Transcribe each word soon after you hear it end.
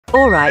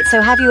Alright,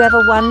 so have you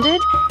ever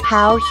wondered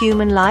how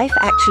human life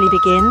actually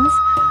begins?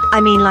 I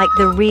mean, like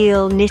the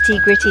real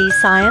nitty-gritty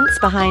science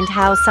behind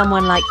how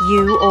someone like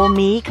you or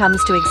me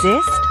comes to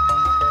exist?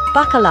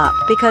 Buckle up,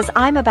 because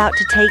I'm about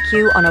to take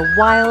you on a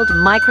wild,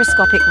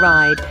 microscopic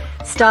ride,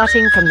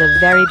 starting from the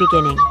very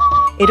beginning.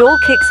 It all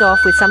kicks off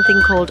with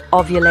something called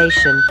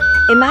ovulation.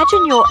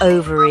 Imagine your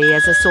ovary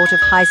as a sort of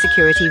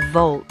high-security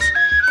vault.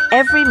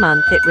 Every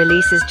month it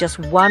releases just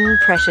one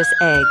precious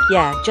egg,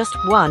 yeah, just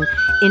one,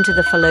 into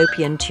the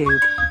fallopian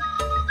tube.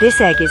 This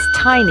egg is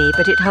tiny,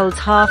 but it holds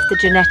half the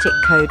genetic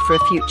code for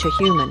a future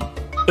human.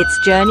 Its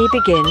journey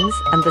begins,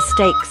 and the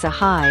stakes are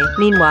high.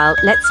 Meanwhile,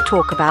 let's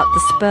talk about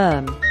the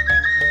sperm.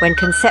 When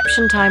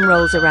conception time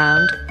rolls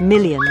around,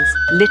 millions,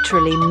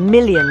 literally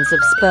millions of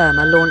sperm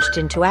are launched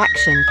into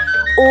action,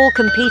 all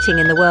competing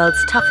in the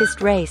world's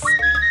toughest race.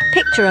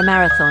 Picture a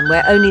marathon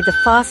where only the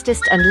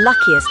fastest and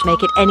luckiest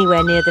make it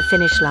anywhere near the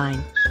finish line.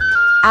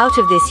 Out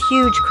of this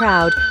huge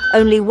crowd,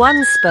 only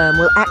one sperm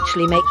will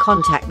actually make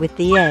contact with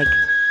the egg.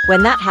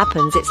 When that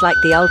happens, it's like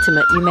the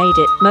ultimate "you made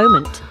it"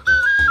 moment.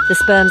 The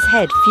sperm's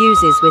head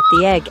fuses with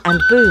the egg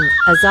and boom,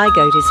 a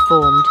zygote is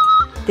formed.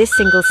 This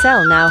single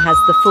cell now has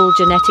the full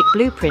genetic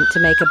blueprint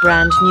to make a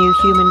brand new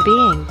human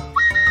being.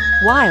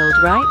 Wild,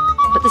 right?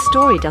 But the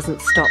story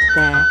doesn't stop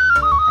there.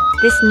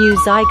 This new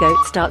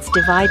zygote starts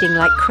dividing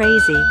like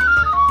crazy.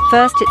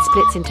 First it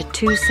splits into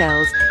 2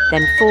 cells,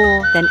 then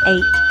 4, then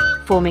 8,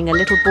 forming a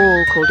little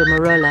ball called a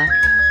corolla.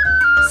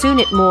 Soon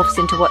it morphs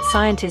into what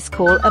scientists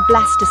call a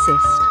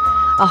blastocyst,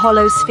 a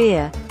hollow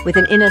sphere with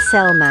an inner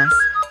cell mass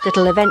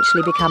that'll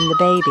eventually become the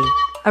baby.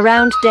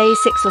 Around day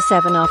 6 or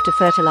 7 after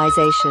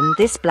fertilization,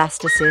 this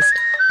blastocyst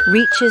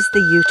reaches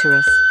the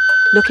uterus,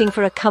 looking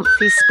for a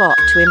comfy spot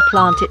to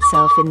implant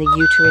itself in the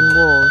uterine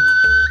wall.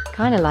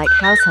 Kind of like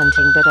house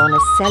hunting, but on a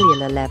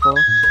cellular level.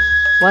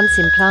 Once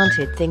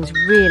implanted, things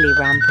really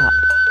ramp up.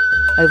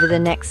 Over the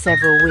next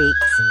several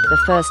weeks,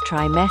 the first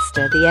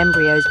trimester, the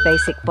embryo's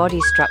basic body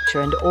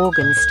structure and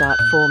organs start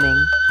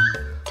forming.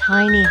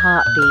 Tiny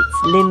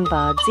heartbeats, limb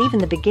buds, even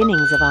the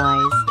beginnings of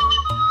eyes.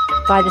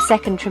 By the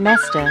second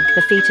trimester,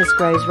 the fetus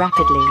grows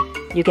rapidly.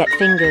 You get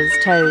fingers,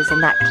 toes,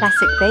 and that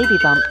classic baby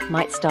bump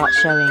might start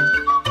showing.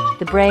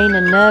 The brain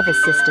and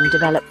nervous system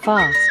develop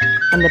fast,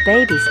 and the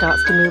baby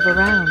starts to move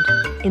around.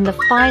 In the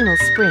final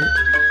sprint,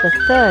 the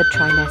third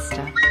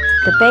trimester,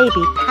 the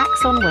baby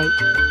packs on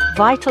weight,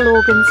 vital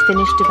organs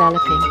finish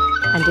developing,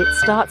 and it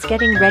starts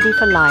getting ready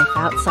for life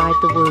outside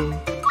the womb.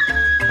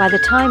 By the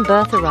time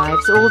birth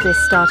arrives, all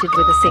this started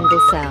with a single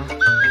cell.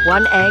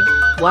 1 egg,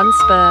 1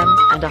 sperm,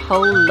 and a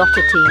whole lot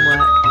of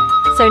teamwork.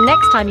 So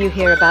next time you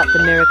hear about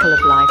the miracle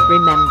of life,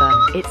 remember,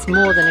 it's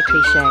more than a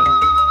cliche.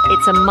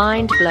 It's a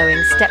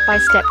mind-blowing,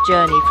 step-by-step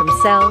journey from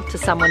cell to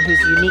someone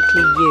who's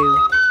uniquely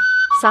you.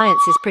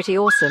 Science is pretty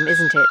awesome,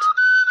 isn't it?